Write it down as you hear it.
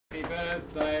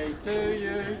birthday to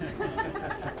you.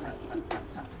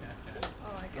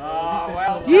 Oh,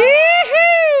 well.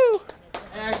 Yee-hoo!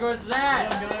 How good's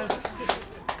that?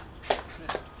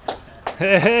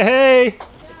 Hey, hey, hey!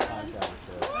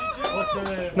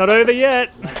 Not over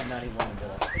yet.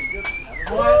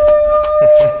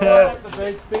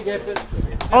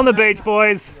 On the beach,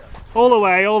 boys. All the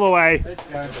way, all the way.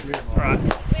 Alright,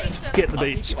 let's get the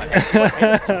beach.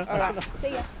 Alright, see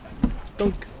ya.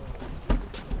 Dunk.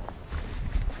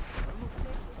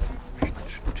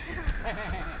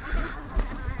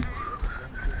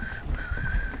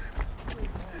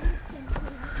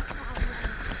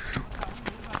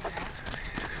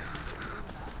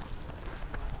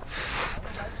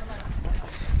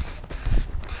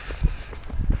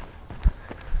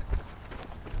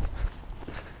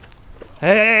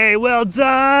 Hey, well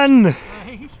done!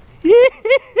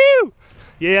 Yee-hoo!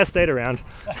 Yeah, I stayed around.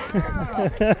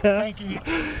 Thank you.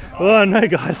 Oh no,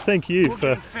 guys, thank you We're for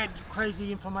getting fed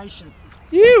crazy information.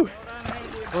 you.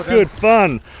 Good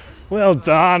fun. Well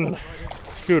done.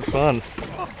 Good fun.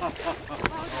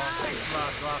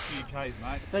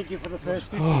 Thank you for the first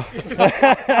 50.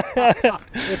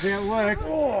 If it works.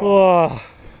 Oh,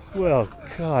 well,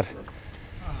 God.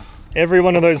 Every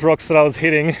one of those rocks that I was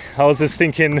hitting, I was just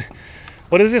thinking,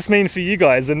 what does this mean for you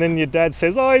guys? And then your dad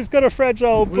says, oh, he's got a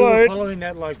fragile We were boat. following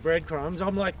that like breadcrumbs.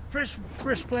 I'm like, fresh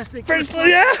plastic. Fresh,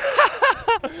 yeah.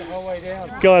 The whole way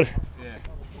down. God,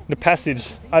 the passage.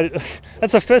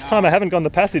 That's the first time I haven't gone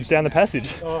down the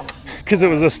passage. Because it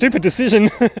was a stupid decision.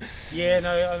 Yeah,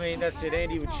 no, I mean, that's it.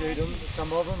 Andy would shoot them,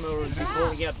 some of them, or he'd be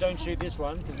calling out, don't shoot this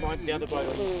one, because mine down the boat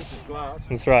was just glass.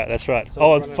 That's right, that's right. So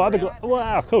Oh, it's fiberglass.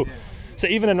 Wow, cool. So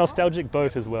even a nostalgic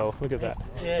boat as well. Look at that.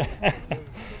 Yeah.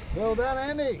 Well done,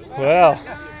 Andy. Wow,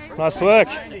 nice work.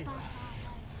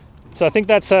 So I think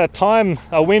that's a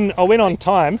win on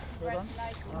time.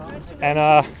 And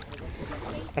I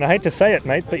hate to say it,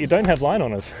 mate, but you don't have line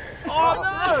on us. Oh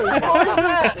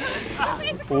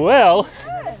no! Well,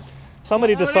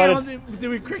 somebody decided. Did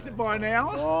we correct it by an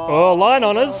hour? Oh, line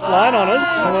on us, line on us.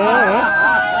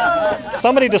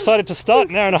 Somebody decided to start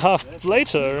an hour and a half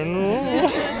later.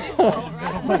 And,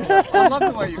 I love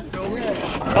the way you film it.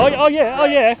 oh yeah, oh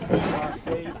yeah.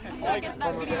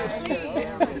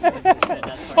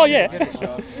 Oh yeah.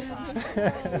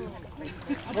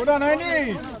 Well done,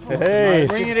 Andy. Hey.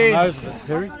 Bring it in.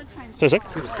 So,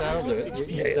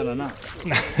 You've done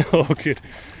enough. oh, good.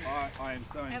 I am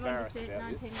so embarrassed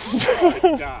about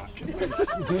this. Dark.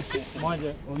 Mind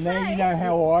you, well, now you know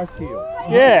how I feel.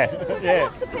 Yeah, yeah.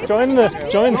 Join the.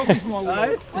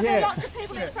 Yeah.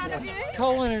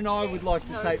 Colin and I would like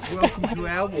to say welcome to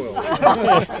our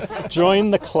world.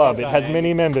 Join the club. It has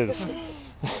many members.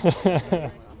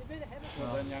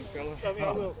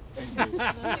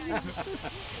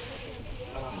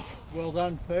 Well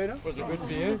done, Peter. Was it good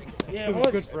for you? Yeah, It was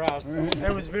good for us.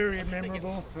 That was very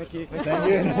memorable. Thank you. Thank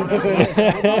you.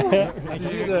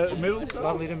 The middle stuff?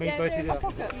 Lovely to meet both of you.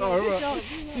 Oh, right.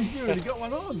 You already got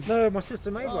one on. No, my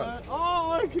sister made one.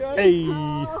 Oh, okay. Hey.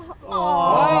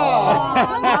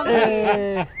 Oh.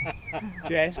 Hey.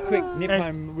 Jazz, quick, nip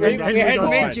home. We and we hadn't got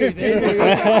met one. you then.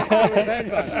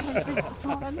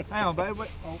 Hang on, babe. Wait.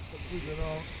 Oh,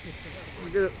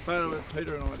 we get a photo with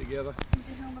Peter and I together.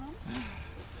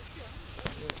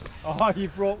 Oh, you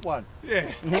brought one?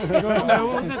 Yeah. No,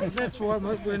 well, that's why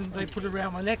when they put it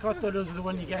around my neck, I thought it was the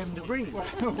one you gave him to bring.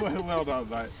 Well done,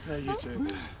 mate. No, you too.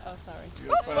 Oh, sorry.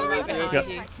 Oops, Sorry behind Yep.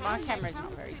 you. My camera's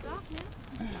not very good.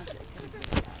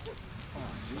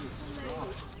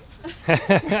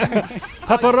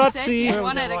 Paparazzi. You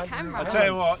wanted a camera. I tell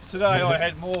you what, today I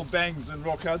had more bangs than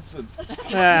Rock Hudson.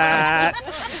 Ah.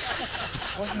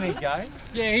 Wasn't he gay?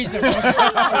 Yeah, he's the one.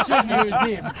 I shouldn't use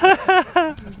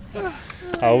him.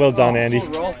 Oh, well done, Andy.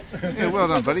 Yeah, well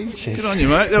done, buddy. Jeez. Good on you,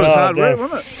 mate. That was Oh, hard work, damn.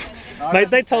 wasn't it? Mate,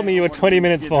 they told me you were 20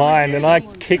 minutes behind and I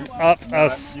kicked up a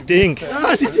stink.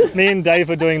 Me and Dave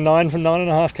were doing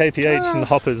 9.5 kph in the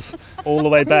hoppers all the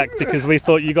way back because we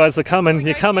thought you guys were coming.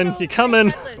 You're coming, you're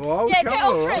coming. Well, I was Yeah, coming, get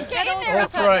all all three. right. Get in there, All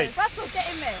Russell. three. Russell, get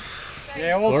in there.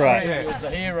 Yeah, all All three right. of us, the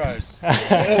heroes.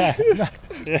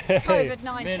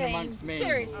 COVID-19. Men amongst men.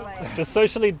 Seriously. The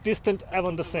socially distant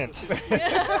Avon Descent.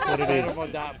 What it is.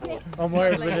 I'm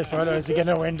worried with the photos are going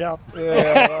to end up.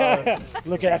 Yeah,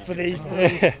 Look out for these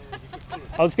three.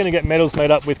 I was going to get medals made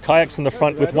up with kayaks in the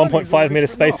front with 1.5 metre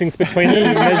spacings between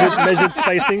them, measured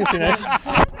spacings, you know.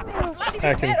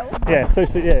 I can, yeah,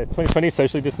 2020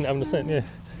 socially distant Avon Descent, yeah.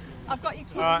 I've got your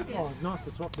kids. Oh, it's nice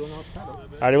to swap to a nice paddle.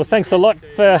 Alrighty, well, thanks a lot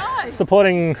for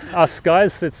supporting us,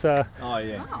 guys. It's a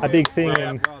big thing,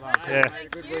 and well done. yeah.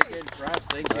 Good weekend for us,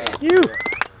 thank you. You.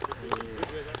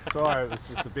 Sorry, it was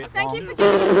just a bit Thank long. you for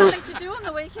giving us something to do on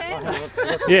the weekend.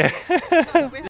 Yeah.